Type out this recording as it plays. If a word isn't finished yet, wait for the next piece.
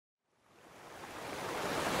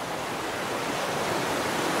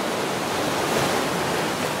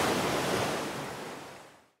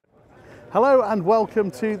Hello and welcome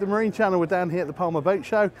to the Marine Channel. We're down here at the Palmer Boat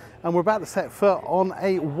Show and we're about to set foot on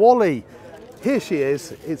a Wally. Here she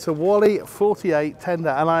is, it's a Wally 48 tender,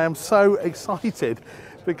 and I am so excited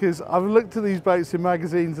because I've looked at these boats in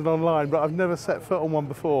magazines and online, but I've never set foot on one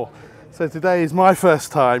before. So today is my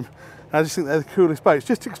first time. I just think they're the coolest boats.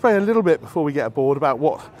 Just to explain a little bit before we get aboard about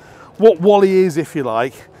what Wally is, if you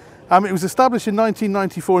like. It was established in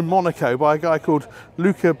 1994 in Monaco by a guy called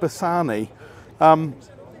Luca Bassani.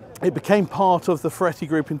 It became part of the Ferretti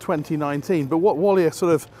Group in 2019, but what Wally are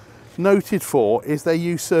sort of noted for is their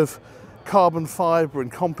use of carbon fibre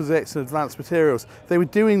and composites and advanced materials. They were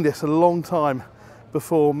doing this a long time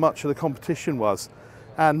before much of the competition was.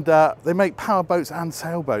 And they make power boats and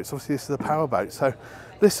sailboats. Obviously this is a power boat. So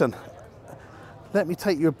listen, let me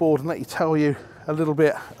take you aboard and let you tell you a little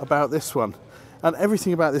bit about this one. And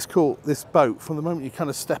everything about this boat, from the moment you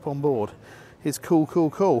kind of step on board, is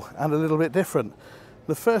cool, and a little bit different.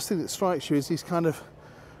 The first thing that strikes you is these kind of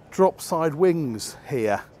drop side wings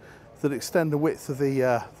here that extend the width of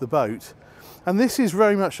the boat. And this is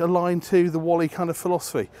very much aligned to the Wally kind of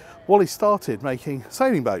philosophy. Wally started making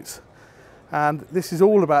sailing boats, and this is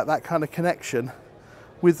all about that kind of connection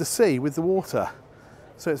with the sea, with the water.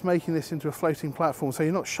 So it's making this into a floating platform, so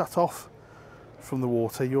you're not shut off from the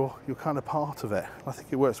water, you're kind of part of it. I think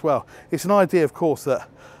it works well. It's an idea, of course, that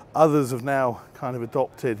others have now kind of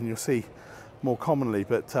adopted, and you'll see more commonly,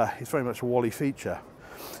 but it's very much a Wally feature.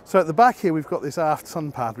 So at the back here we've got this aft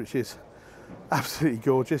sun pad, which is absolutely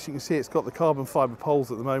gorgeous. You can see it's got the carbon fibre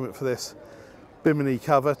poles at the moment for this bimini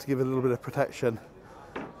cover to give it a little bit of protection.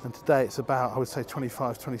 And today it's about, I would say,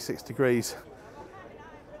 25, 26 degrees,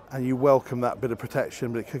 and you welcome that bit of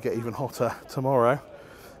protection, but it could get even hotter tomorrow.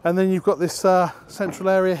 And then you've got this central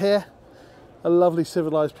area here, a lovely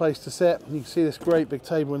civilised place to sit. You can see this great big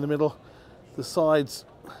table in the middle. The sides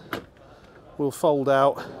will fold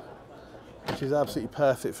out, which is absolutely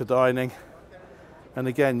perfect for dining. And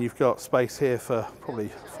again, you've got space here for probably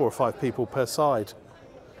 4 or 5 people per side.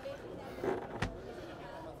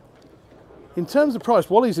 In terms of price,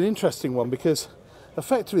 Wally's an interesting one because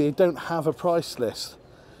effectively they don't have a price list.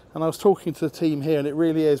 And I was talking to the team here, and it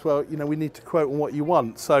really is, well, you know, we need to quote on what you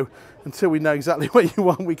want. So until we know exactly what you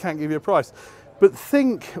want, we can't give you a price. But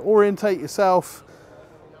orientate yourself,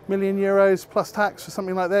 €1,000,000 plus tax for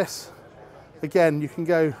something like this. Again, you can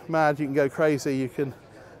go mad, you can go crazy, you can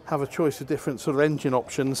have a choice of different sort of engine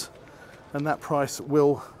options, and that price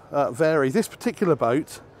will vary. This particular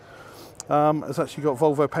boat has actually got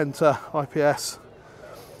Volvo Penta IPS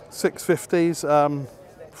 650s,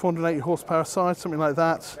 480 horsepower side, something like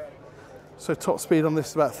that. So top speed on this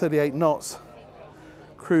is about 38 knots,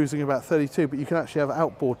 cruising about 32, but you can actually have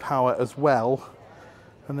outboard power as well.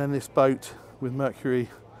 And then this boat with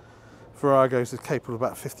Mercury Viragos is capable of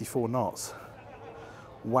about 54 knots.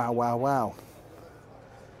 Wow.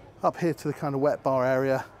 Up here to the kind of wet bar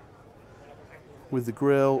area with the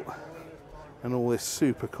grill and all this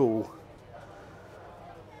super cool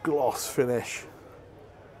gloss finish.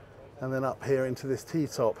 And then up here into this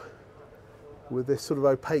T-top with this sort of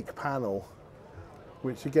opaque panel,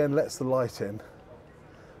 which again lets the light in,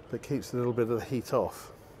 but keeps a little bit of the heat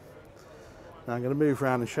off. Now I'm going to move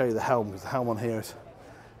around and show you the helm, because the helm on here is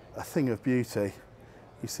a thing of beauty.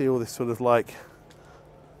 You see all this sort of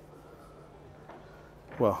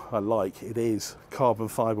it is carbon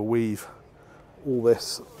fibre weave, all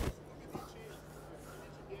this.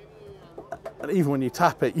 And even when you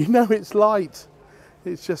tap it, you know it's light.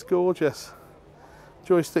 It's just gorgeous.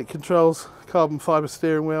 Joystick controls, carbon fibre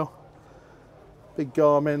steering wheel, big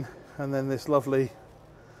Garmin, and then this lovely,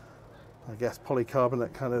 I guess,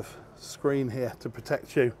 polycarbonate kind of screen here to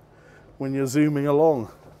protect you when you're zooming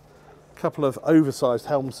along. A couple of oversized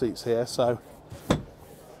helm seats here, so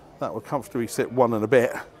that will comfortably sit 1 and a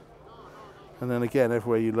bit. And then again,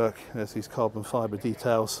 everywhere you look, there's these carbon fibre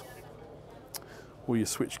details. All your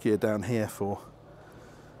switch gear down here for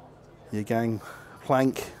your gang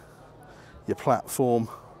plank, your platform,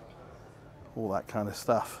 all that kind of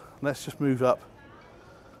stuff. Let's just move up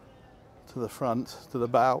to the front, to the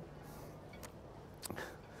bow.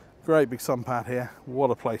 Great big sun pad here.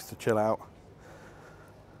 What a place to chill out.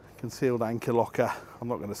 Concealed anchor locker. I'm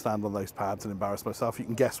not going to stand on those pads and embarrass myself. You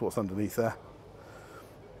can guess what's underneath there.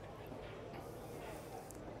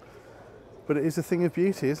 But it is a thing of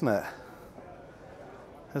beauty, isn't it?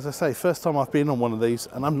 As I say, first time I've been on one of these,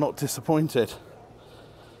 and I'm not disappointed.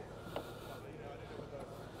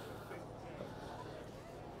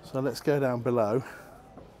 So let's go down below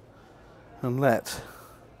and let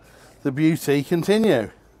the beauty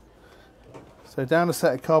continue. So down a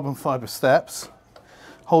set of carbon fibre steps,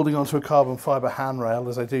 holding onto a carbon fibre handrail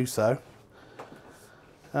as I do so.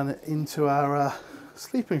 and into our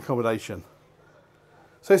sleeping accommodation.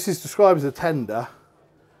 So this is described as a tender,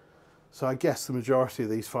 so I guess the majority of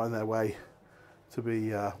these find their way to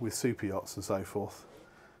be with super yachts and so forth.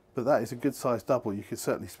 But that is a good sized double. You could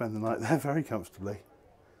certainly spend the night there very comfortably.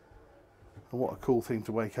 And what a cool thing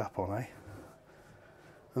to wake up on, eh?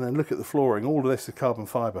 And then look at the flooring. All of this is carbon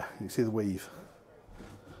fibre. You can see the weave.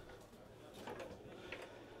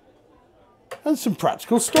 And some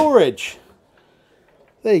practical storage.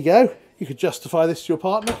 There you go. You could justify this to your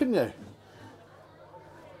partner, couldn't you?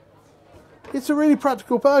 It's a really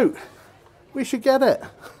practical boat. We should get it.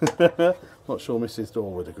 Not sure Mrs.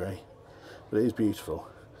 Dawn would agree, but it is beautiful.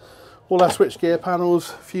 All our switchgear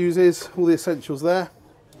panels, fuses, all the essentials there.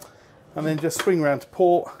 And then just swing around to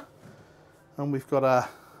port, and we've got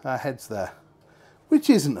our heads there, which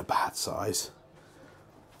isn't a bad size.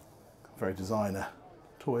 Very designer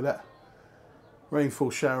toilet. Rainfall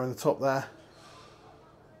shower in the top there.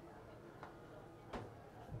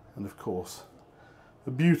 And of course,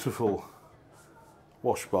 a beautiful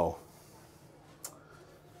wash bowl.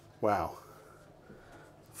 Wow.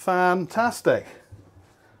 Fantastic.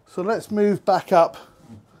 So let's move back up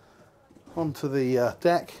onto the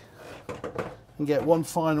deck and get one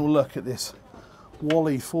final look at this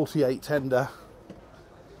Wally 48 tender,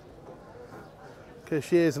 because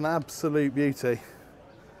she is an absolute beauty.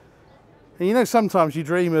 And you know, sometimes you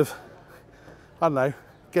dream of, I don't know,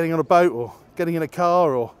 getting on a boat or getting in a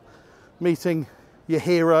car or meeting your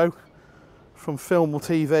hero from film or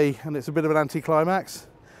TV, and it's a bit of an anticlimax.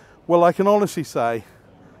 Well, I can honestly say,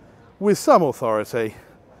 with some authority,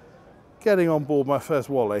 getting on board my first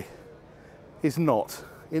Wally is not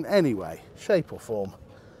in any way, shape or form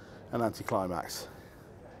an anticlimax.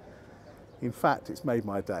 In fact, it's made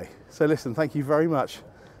my day. So listen, thank you very much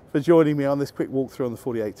for joining me on this quick walkthrough on the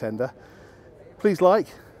 48 tender. Please like,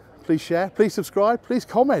 please share, please subscribe, please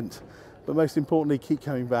comment, but most importantly, keep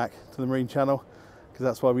coming back to the Marine Channel, because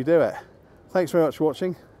that's why we do it. Thanks very much for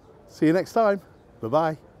watching. See you next time.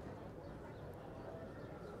 Bye-bye.